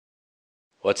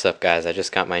What's up, guys? I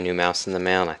just got my new mouse in the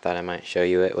mail and I thought I might show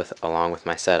you it along with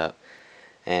my setup.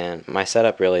 And my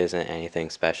setup really isn't anything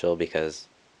special because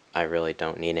I really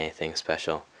don't need anything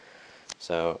special.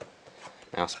 So,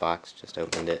 mouse box, just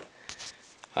opened it.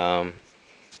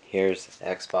 Here's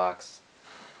Xbox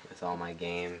with all my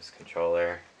games,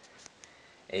 controller,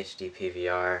 HD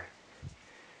PVR,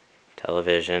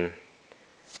 television,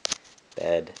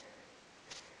 bed,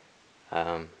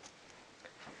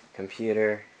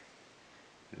 computer,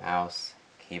 mouse,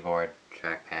 keyboard,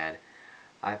 trackpad,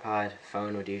 iPod,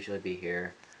 phone would usually be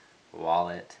here,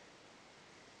 wallet,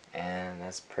 and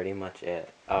that's pretty much it.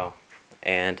 Oh,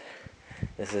 and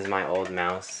this is my old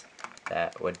mouse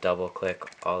that would double click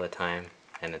all the time,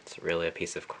 and it's really a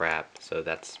piece of crap, so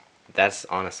that's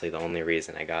honestly the only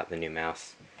reason I got the new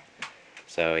mouse.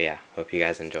 So yeah, hope you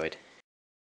guys enjoyed.